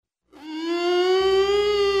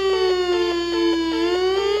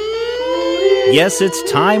Yes, it's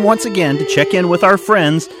time once again to check in with our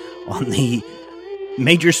friends on the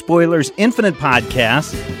Major Spoilers Infinite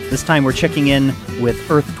podcast. This time we're checking in with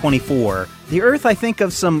Earth 24. The Earth, I think,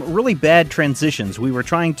 of some really bad transitions. We were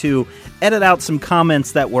trying to edit out some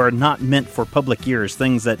comments that were not meant for public ears,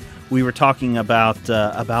 things that we were talking about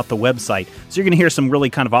the website. So you're going to hear some really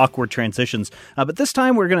kind of awkward transitions. But this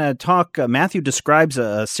time we're going to talk, Matthew describes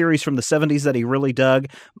a series from the 70s that he really dug.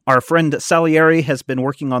 Our friend Salieri has been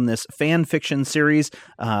working on this fan fiction series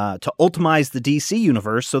to ultimize the DC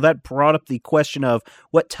universe. So that brought up the question of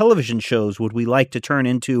what television shows would we like to turn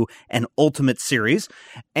into an ultimate series.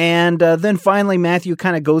 And then finally, Matthew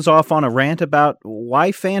kind of goes off on a rant about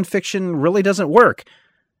why fan fiction really doesn't work.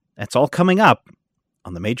 That's all coming up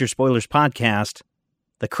on the Major Spoilers podcast,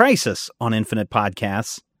 The Crisis on Infinite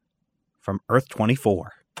Podcasts from Earth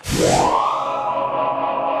 24. Yeah,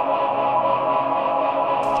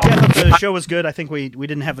 the show was good. I think we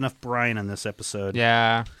didn't have enough Brian in this episode.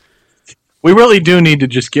 Yeah. We really do need to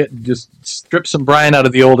just strip some Brian out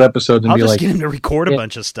of the old episodes and I'll be just like, get him to record a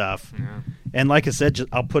bunch of stuff. Yeah. And like I said,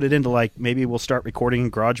 I'll put it into maybe we'll start recording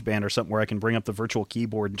in GarageBand or something where I can bring up the virtual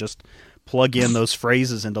keyboard and just plug in those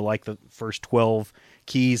phrases into the first 12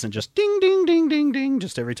 keys and just ding, ding, ding, ding, ding,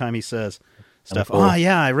 just every time he says stuff. Oh,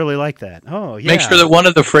 yeah, I really like that. Oh, yeah. Make sure that one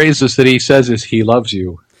of the phrases that he says is, "He loves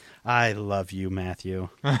you." I love you, Matthew.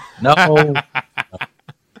 No.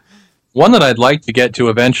 One that I'd like to get to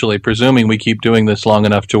eventually, presuming we keep doing this long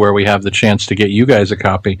enough to where we have the chance to get you guys a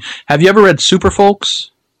copy. Have you ever read Super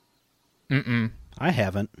Folks? Mm-mm. I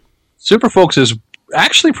haven't. Super Folks is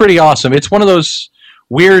actually pretty awesome. It's one of those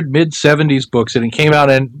weird mid-70s books, and it came out,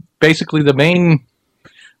 and basically the main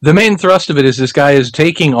thrust of it is this guy is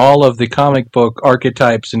taking all of the comic book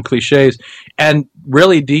archetypes and cliches and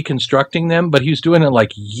really deconstructing them, but he's doing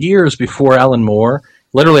it years before Alan Moore.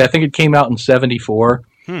 Literally, I think it came out in 1974.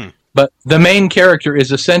 But the main character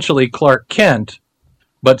is essentially Clark Kent,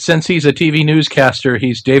 but since he's a TV newscaster,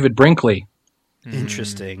 he's David Brinkley.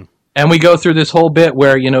 Interesting. And we go through this whole bit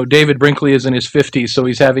where, David Brinkley is in his 50s, so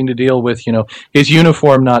he's having to deal with, his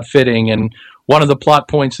uniform not fitting. And one of the plot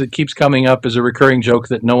points that keeps coming up is a recurring joke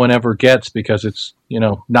that no one ever gets because it's,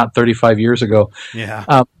 not 35 years ago.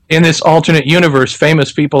 Yeah. In this alternate universe,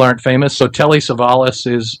 famous people aren't famous. So Telly Savalas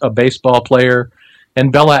is a baseball player,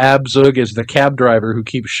 and Bella Abzug is the cab driver who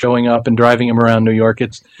keeps showing up and driving him around New York.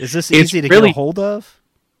 Is this easy to get a hold of?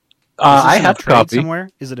 I have a copy. Somewhere?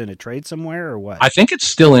 Is it in a trade somewhere or what? I think it's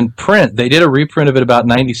still in print. They did a reprint of it about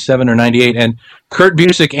 97 or 98, and Kurt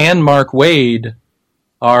Busiek and Mark Waid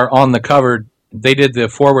are on the cover. They did the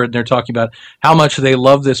forward, and they're talking about how much they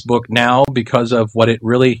love this book now because of what it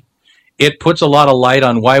puts a lot of light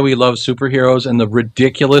on why we love superheroes and the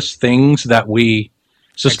ridiculous things that we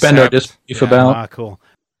suspend our disbelief about. Ah, cool.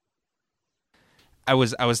 I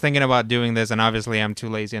was thinking about doing this, and obviously I'm too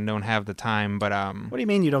lazy and don't have the time. But what do you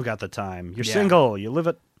mean you don't got the time? You're single. You live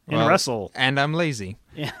in Russell, and I'm lazy.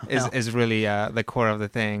 Yeah, is really the core of the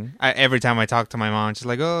thing. Every time I talk to my mom, she's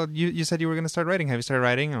like, "Oh, you said you were going to start writing. Have you started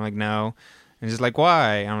writing?" I'm like, "No." And she's like,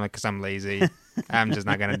 "Why?" And I'm like, "'Cause I'm lazy. I'm just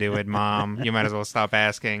not going to do it, Mom. You might as well stop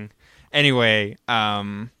asking." Anyway,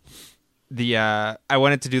 I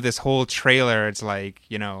wanted to do this whole trailer. It's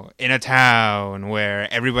in a town where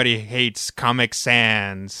everybody hates Comic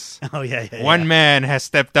Sans. Oh, yeah. One man has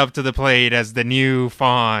stepped up to the plate as the new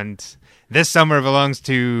font. This summer belongs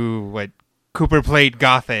to, Cooper Plate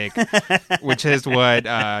Gothic, which is what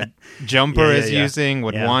Jumper is using,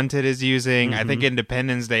 what Wanted is using. I think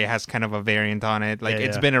Independence Day has kind of a variant on it.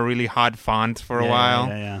 It's been a really hot font for a while.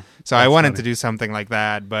 Yeah. So I wanted to do something like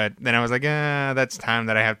that, but then I was like, that's time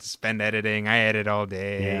that I have to spend editing. I edit all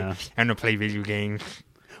day. Yeah. I'm going to play video games.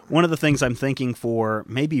 One of the things I'm thinking for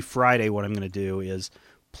maybe Friday, what I'm going to do is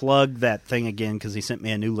plug that thing again because he sent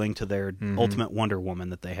me a new link to their Ultimate Wonder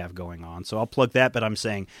Woman that they have going on. So I'll plug that, but I'm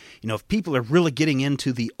saying, if people are really getting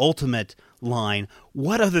into the Ultimate line,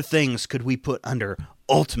 what other things could we put under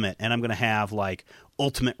Ultimate? And I'm going to have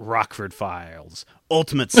Ultimate Rockford Files,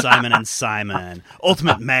 Ultimate Simon and Simon,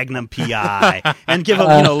 Ultimate Magnum PI, and give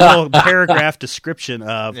a little paragraph description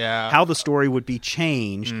of how the story would be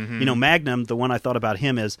changed. Magnum, the one I thought about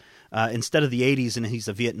him is instead of the 80s and he's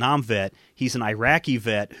a Vietnam vet, he's an Iraqi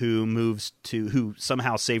vet who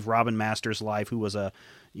somehow saved Robin Master's life, who was a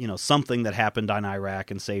something that happened in Iraq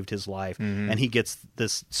and saved his life. And he gets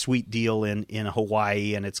this sweet deal in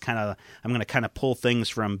Hawaii, and it's I'm going to kind of pull things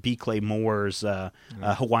from B. Clay Moore's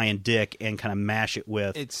Hawaiian Dick and kind of mash it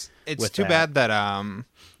with. It's too bad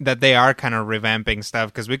that they are kind of revamping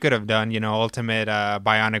stuff, because we could have done Ultimate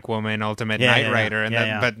Bionic Woman, Ultimate Knight Rider,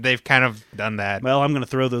 but they've kind of done that. Well, I'm going to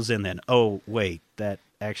throw those in then. Oh wait, that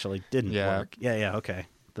actually didn't work. Yeah, okay.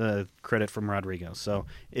 the credit from Rodrigo. So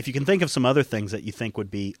if you can think of some other things that you think would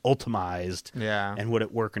be ultimized, and would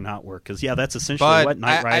it work or not work? Because that's essentially what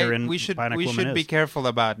Knight Rider and Bionic Woman should is. Be careful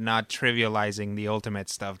about not trivializing the Ultimate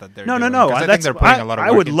stuff that they're doing. No. I think they're putting a lot of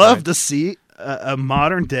work I would into love it. to see a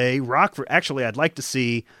modern day Rockford. Actually, I'd like to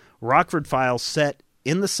see Rockford Files set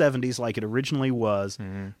in the 70s like it originally was,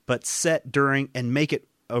 but set during and make it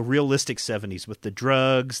a realistic 70s with the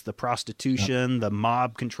drugs, the prostitution, the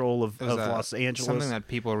mob control of Los Angeles. Something that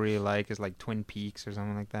people really like is like Twin Peaks or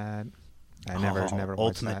something like that. I never watched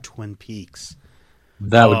Ultimate that. Twin Peaks.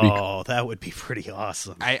 That would be cool. Oh, that would be pretty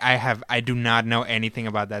awesome. I do not know anything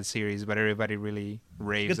about that series, but everybody really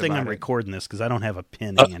raves Good thing about I'm it. recording this because I don't have a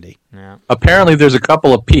pen handy. Yeah. Apparently, there's a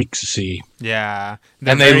couple of peaks. See, Yeah.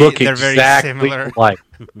 and they look they're exactly very similar. like.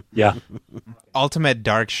 Yeah. Ultimate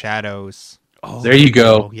Dark Shadows. Oh, There you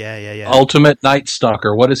go. Yeah. Ultimate Night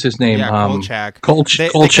Stalker. What is his name? Yeah, Kolchak.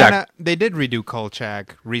 Kolchak. They did redo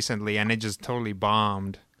Kolchak recently, and it just totally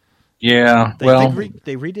bombed. Yeah. They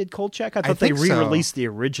redid Kolchak? I thought they think so. re-released the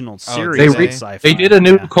original Oh, series they on Sci-Fi. They did a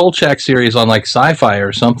new Yeah. Kolchak series on like Sci-Fi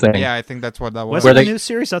or something. Yeah, I think that's what that Was was. it Where a they- new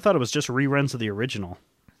series? I thought it was just reruns of the original.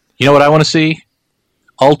 You know what I want to see?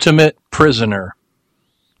 Ultimate Prisoner.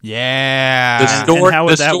 Yeah. The story- and how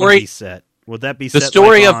would the that story- be set? Would that be The set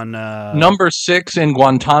story like of on, Number 6 in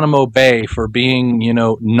Guantanamo Bay for being,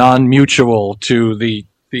 non-mutual to the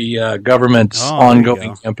government's Oh, there you ongoing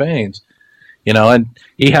go. campaigns. And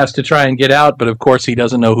he has to try and get out, but of course he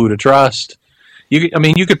doesn't know who to trust. You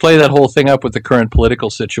could play that whole thing up with the current political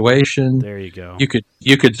situation. There you go.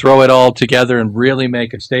 You could throw it all together and really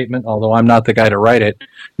make a statement, although I'm not the guy to write it,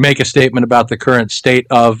 make a statement about the current state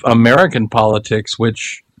of American politics,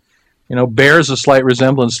 which, bears a slight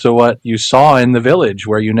resemblance to what you saw in The Village,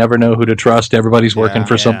 where you never know who to trust, everybody's working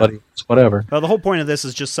for somebody else, whatever. Well, the whole point of this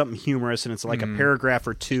is just something humorous, and it's like a paragraph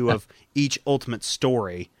or two of each Ultimate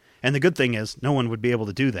story. And the good thing is, no one would be able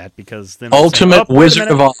to do that because then Ultimate Wizard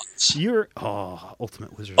of Oz.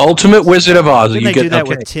 Ultimate Wizard. Ultimate Wizard of Oz. Didn't they do that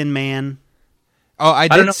with Tin Man? Oh, I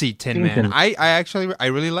don't did know. see Tin Man. I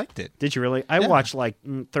really liked it. Did you really? I Yeah. watched like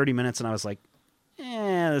 30 minutes, and I was like,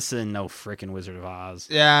 this is no freaking Wizard of Oz.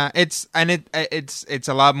 Yeah, it's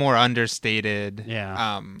a lot more understated.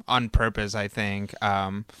 Yeah. On purpose, I think.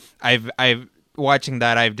 I've watching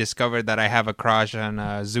that, I've discovered that I have a crush on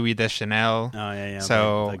Zooey Deschanel. Oh yeah.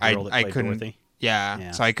 So the girl that I played couldn't. Dorothy.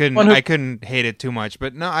 Yeah. So I couldn't hate it too much.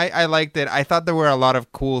 But no, I liked it. I thought there were a lot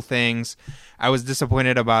of cool things. I was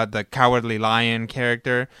disappointed about the Cowardly Lion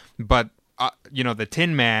character, but the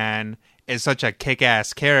Tin Man is such a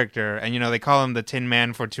kick-ass character, and they call him the Tin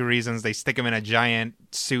Man for two reasons. They stick him in a giant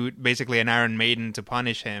suit, basically an Iron Maiden, to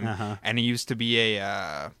punish him. And he used to be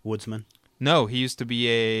a Woodsman. No, he used to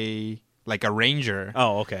be a ranger.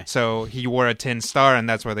 Oh, okay. So he wore a tin star, and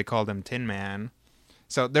that's why they called him Tin Man.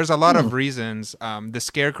 So there's a lot of reasons. The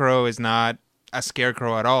Scarecrow is not a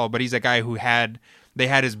scarecrow at all, but he's a guy who they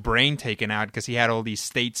had his brain taken out because he had all these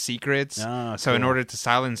state secrets. Ah, so in cool. order to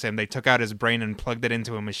silence him, they took out his brain and plugged it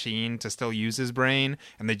into a machine to still use his brain,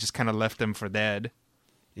 and they just kind of left him for dead.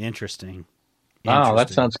 Interesting. Wow, that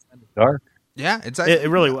sounds kind of dark. Yeah, It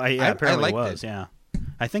really, apparently I liked was. it. Yeah.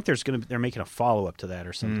 I think they're making a follow up to that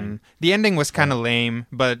or something. The ending was kind of lame,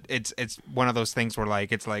 but it's one of those things where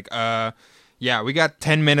yeah, we got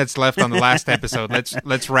 10 minutes left on the last episode.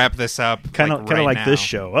 Let's wrap this up. Kind of right like now. this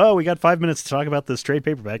show. Oh, we got 5 minutes to talk about this trade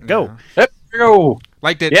paperback. Go. Yep, go.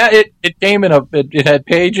 Liked it. Yeah, it came in it had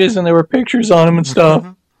pages and there were pictures on them and stuff.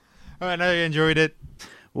 All right, I enjoyed it.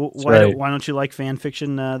 Well, right. why don't you like fan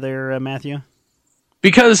fiction there, Matthew?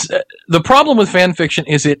 Because the problem with fan fiction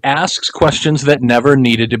is it asks questions that never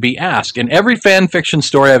needed to be asked. And every fan fiction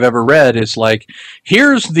story I've ever read is like,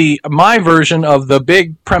 here's my version of the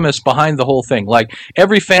big premise behind the whole thing. Like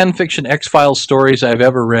every fan fiction X-Files stories I've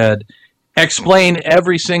ever read explain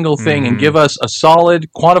every single thing and give us a solid,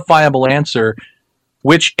 quantifiable answer,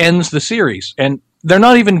 which ends the series. And they're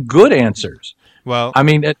not even good answers. Well, I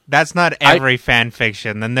mean, that's not every fan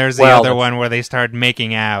fiction. Then there's the other one where they start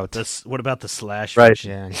making out. What about the slash Right. fiction?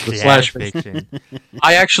 Yeah, The slash fiction.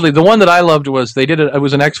 the one that I loved was it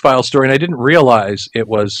was an X-Files story, and I didn't realize it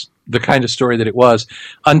was the kind of story that it was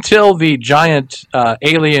until the giant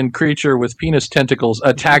alien creature with penis tentacles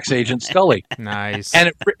attacks Agent Scully. Nice.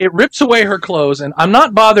 And it rips away her clothes, and I'm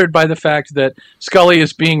not bothered by the fact that Scully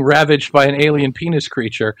is being ravaged by an alien penis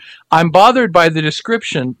creature. I'm bothered by the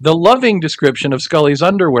description, the loving description of Scully's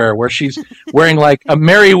underwear, where she's wearing like a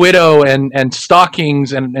Merry Widow and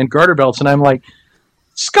stockings and garter belts, and I'm like,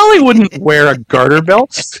 Scully wouldn't wear a garter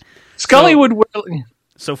belt. Scully would wear...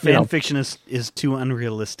 So fan fiction is too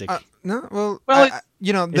unrealistic. No, Well, the,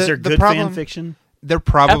 is there the good problem, fan fiction? There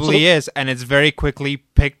probably Absolutely. is, and it's very quickly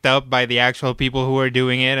picked up by the actual people who are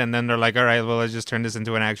doing it, and then they're like, all right, well, let's just turn this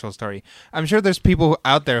into an actual story. I'm sure there's people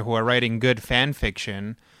out there who are writing good fan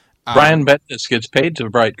fiction. Brian Bendis gets paid to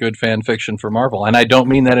write good fan fiction for Marvel, and I don't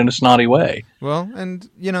mean that in a snotty way. Well, and,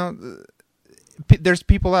 there's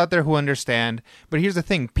people out there who understand, but here's the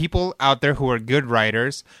thing. People out there who are good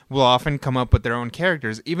writers will often come up with their own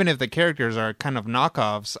characters. Even if the characters are kind of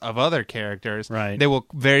knockoffs of other characters, Right. they will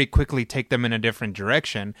very quickly take them in a different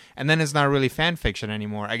direction, and then it's not really fan fiction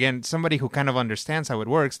anymore. Again, somebody who kind of understands how it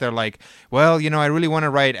works, they're like, well, I really want to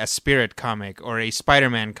write a Spirit comic or a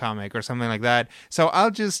Spider-Man comic or something like that, so I'll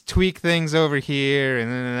just tweak things over here,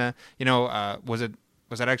 and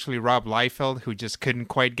was it actually Rob Liefeld who just couldn't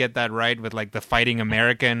quite get that right with like the Fighting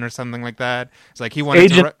American or something like that? It's like he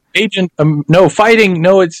wanted fighting.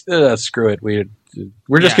 No, it's screw it.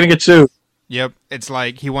 We're just gonna get sued. Yep, it's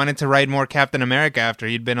like he wanted to write more Captain America after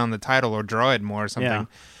he'd been on the title or draw it more or something. Yeah.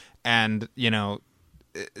 And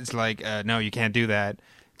it's like no, you can't do that.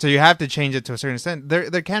 So you have to change it to a certain extent.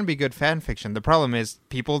 There can be good fan fiction. The problem is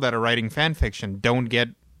people that are writing fan fiction don't get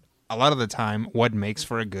a lot of the time what makes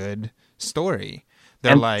for a good story.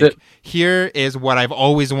 They're here is what I've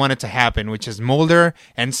always wanted to happen, which is Mulder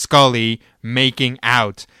and Scully making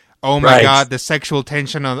out. Oh my God, the sexual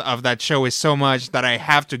tension of that show is so much that I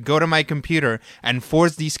have to go to my computer and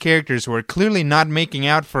force these characters who are clearly not making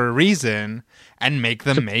out for a reason and make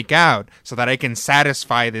them make out so that I can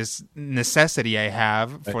satisfy this necessity I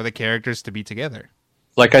have for the characters to be together.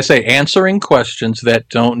 Like I say, answering questions that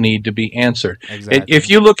don't need to be answered. Exactly. If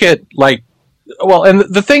you look at and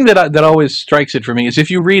the thing that always strikes it for me is if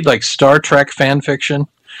you read like Star Trek fan fiction.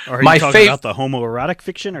 Or are you talking about the homoerotic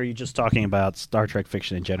fiction, or are you just talking about Star Trek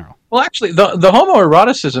fiction in general? Well, actually, the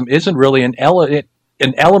homoeroticism isn't really an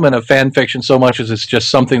element of fan fiction so much as it's just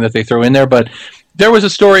something that they throw in there. But there was a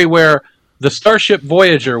story where the Starship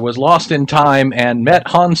Voyager was lost in time and met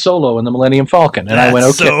Han Solo in the Millennium Falcon. And I went,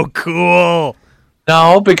 okay. So cool.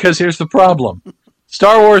 No, because here's the problem.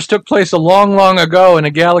 Star Wars took place a long, long ago in a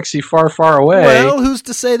galaxy far, far away. Well, who's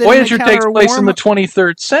to say that Voyager takes place in the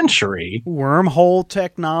 23rd century? Wormhole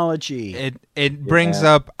technology. It brings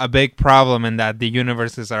up a big problem in that the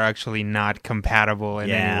universes are actually not compatible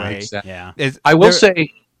in any way. Exactly. Yeah. I will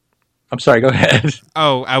say... I'm sorry, go ahead.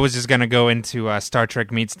 Oh, I was just going to go into Star Trek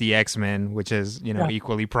meets the X-Men, which is,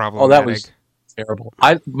 equally problematic. Oh, that was terrible.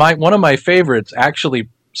 One of my favorites actually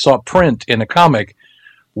saw print in a comic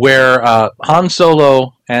where Han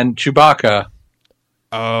Solo and Chewbacca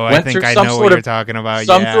I think I know what you're talking about.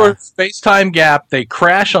 Some sort of space-time gap. They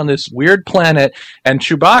crash on this weird planet, and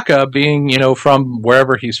Chewbacca, being, from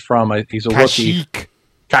wherever he's from, he's a Wookiee.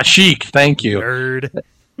 Kashyyyk, thank you. Nerd.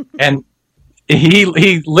 And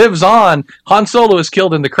he lives on. Han Solo is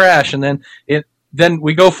killed in the crash, and then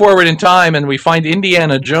we go forward in time and we find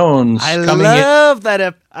Indiana Jones coming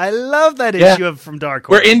in. I love that issue from Dark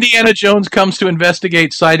Horse. Where Indiana Jones comes to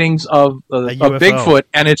investigate sightings of Bigfoot,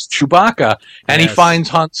 and it's Chewbacca, and he finds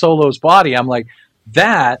Han Solo's body. I'm like,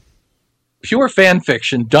 that pure fan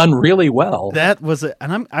fiction done really well. That was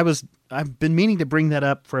I've been meaning to bring that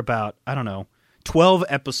up for about, 12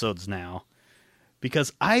 episodes now.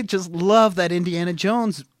 Because I just love that Indiana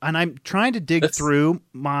Jones, and I'm trying to dig through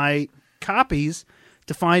my copies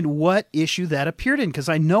to find what issue that appeared in, because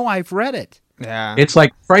I know I've read it. Yeah, it's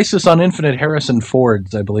like Crisis on Infinite Harrison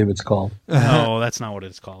Fords, I believe it's called. No, that's not what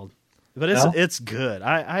it's called. But it's good.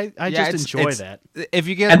 I just enjoy that. If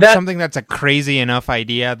you get something that's a crazy enough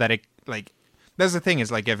idea that it that's the thing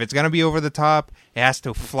is if it's gonna be over the top, it has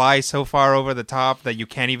to fly so far over the top that you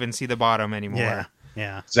can't even see the bottom anymore.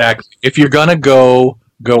 Yeah, exactly. If you're gonna go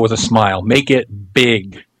with a smile, make it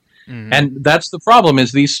big. Mm-hmm. And that's the problem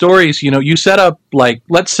is these stories, you set up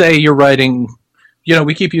let's say you're writing,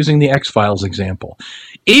 we keep using the X-Files example.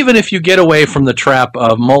 Even if you get away from the trap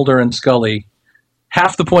of Mulder and Scully,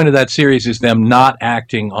 half the point of that series is them not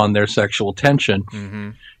acting on their sexual tension. Mm-hmm.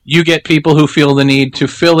 You get people who feel the need to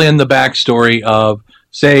fill in the backstory of,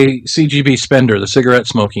 say, C.G.B. Spender, the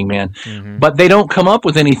cigarette-smoking man. Mm-hmm. But they don't come up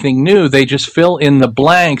with anything new. They just fill in the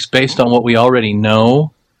blanks based on what we already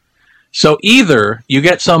know. So either you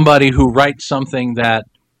get somebody who writes something that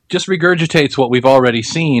just regurgitates what we've already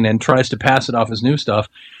seen and tries to pass it off as new stuff,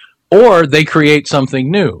 or they create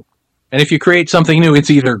something new. And if you create something new, it's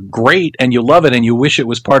either great and you love it and you wish it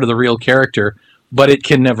was part of the real character, but it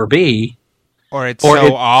can never be. Or it's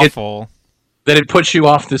awful. That it puts you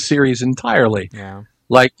off the series entirely. Yeah.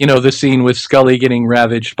 Like, the scene with Scully getting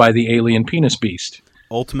ravaged by the alien penis beast.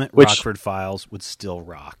 Ultimate Rockford Files would still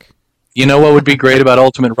rock. You know what would be great about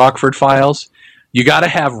Ultimate Rockford Files? You got to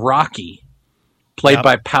have Rocky, played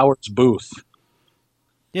by Powers Booth.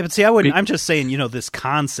 Yeah, but see, I wouldn't. I'm just saying, this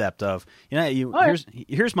concept of,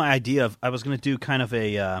 here's my idea of, I was going to do kind of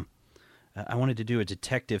I wanted to do a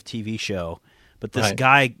detective TV show, but this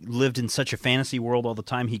guy lived in such a fantasy world all the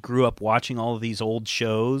time. He grew up watching all of these old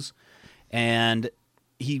shows, and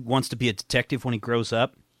he wants to be a detective when he grows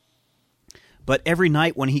up. But every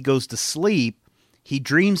night when he goes to sleep, he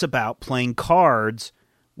dreams about playing cards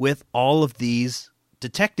with all of these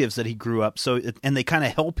detectives that he grew up. And they kind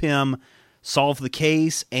of help him solve the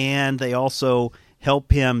case, and they also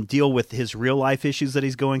help him deal with his real life issues that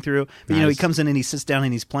he's going through. But, he comes in and he sits down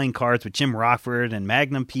and he's playing cards with Jim Rockford and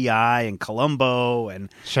Magnum P.I. and Columbo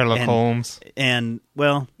and Sherlock Holmes. And,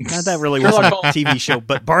 well, that really wasn't a TV show,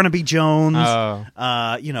 but Barnaby Jones,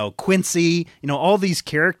 Quincy, all these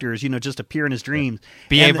characters, just appear in his dreams.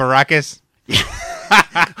 B.A. Baracus.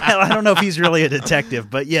 Well, I don't know if he's really a detective,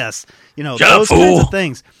 but yes, those kinds of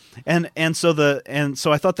things. And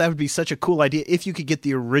so I thought that would be such a cool idea if you could get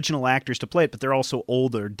the original actors to play it, but they're also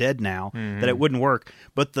old or dead now, that it wouldn't work.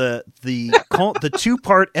 But the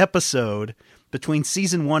 2-part episode between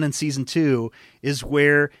season 1 and season 2 is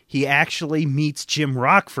where he actually meets Jim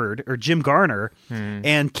Rockford or Jim Garner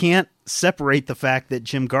and can't separate the fact that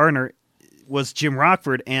Jim Garner was Jim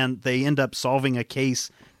Rockford, and they end up solving a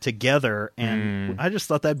case together. And I just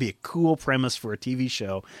thought that'd be a cool premise for a TV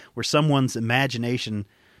show where someone's imagination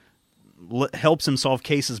helps him solve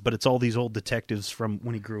cases, but it's all these old detectives from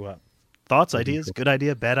when he grew up. Thoughts, ideas, good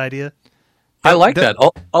idea, bad idea? I like that.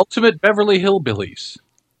 Ultimate Beverly Hillbillies.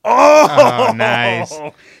 Oh, nice.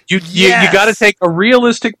 You got to take a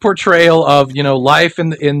realistic portrayal of, life in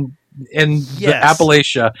the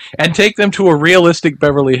Appalachia and take them to a realistic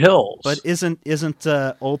Beverly Hills. But isn't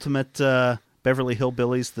Ultimate Beverly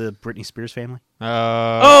Hillbillies the Britney Spears family?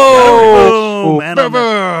 Man,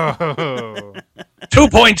 2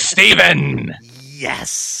 points, Steven.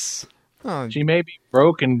 Yes. She may be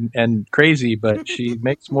broke and crazy, but she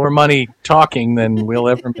makes more money talking than we'll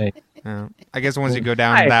ever make. I guess once you go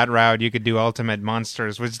down that route, you could do Ultimate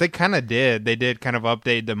Monsters, which they kind of did. They did kind of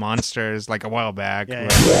update the monsters like a while back. Yeah,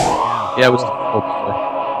 it was.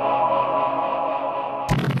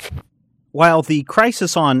 While the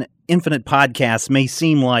Crisis on Infinite podcast may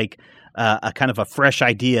seem like a kind of a fresh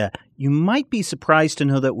idea, you might be surprised to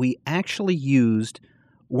know that we actually used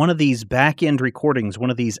one of these back-end recordings, one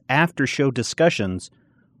of these after-show discussions,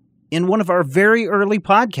 in one of our very early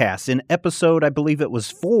podcasts, in episode, I believe it was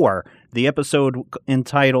 4, the episode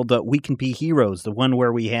entitled We Can Be Heroes, the one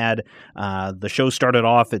where we had the show started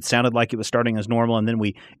off, it sounded like it was starting as normal, and then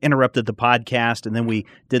we interrupted the podcast, and then we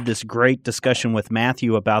did this great discussion with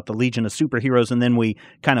Matthew about the Legion of Superheroes, and then we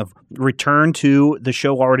kind of returned to the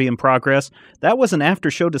show already in progress. That was an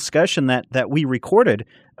after-show discussion that we recorded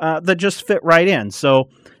that just fit right in. So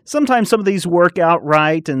sometimes some of these work out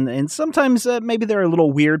right, and sometimes maybe they're a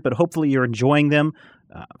little weird, but hopefully you're enjoying them.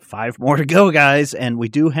 5 more to go, guys, and we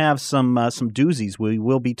do have some doozies. We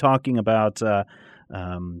will be talking about the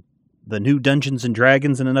new Dungeons &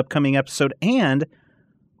 Dragons in an upcoming episode, and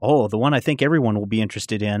the one I think everyone will be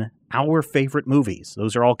interested in, our favorite movies.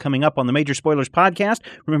 Those are all coming up on the Major Spoilers podcast.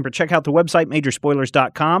 Remember, check out the website,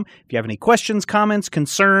 majorspoilers.com. If you have any questions, comments,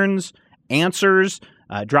 concerns, answers,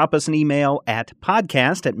 drop us an email at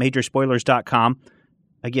podcast@majorspoilers.com.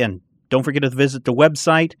 Again, don't forget to visit the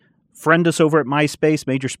website. Friend us over at MySpace,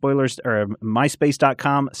 Major Spoilers, or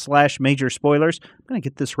myspace.com/majorspoilers. I'm going to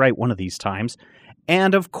get this right one of these times.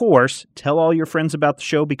 And, of course, tell all your friends about the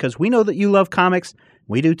show because we know that you love comics.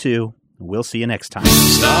 We do, too. We'll see you next time.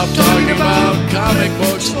 Stop talking about comic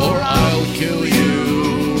books or I'll kill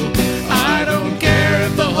you. I don't care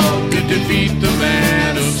if the Hulk could defeat the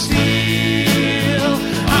Man of Steel.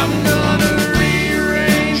 I'm gonna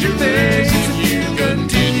rearrange your face if you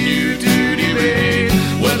continue to debate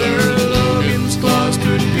whether Logan's claws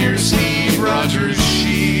could pierce Steve Rogers'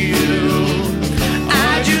 shield.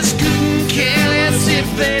 I just couldn't care less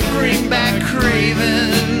if they bring back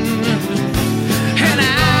Kraven.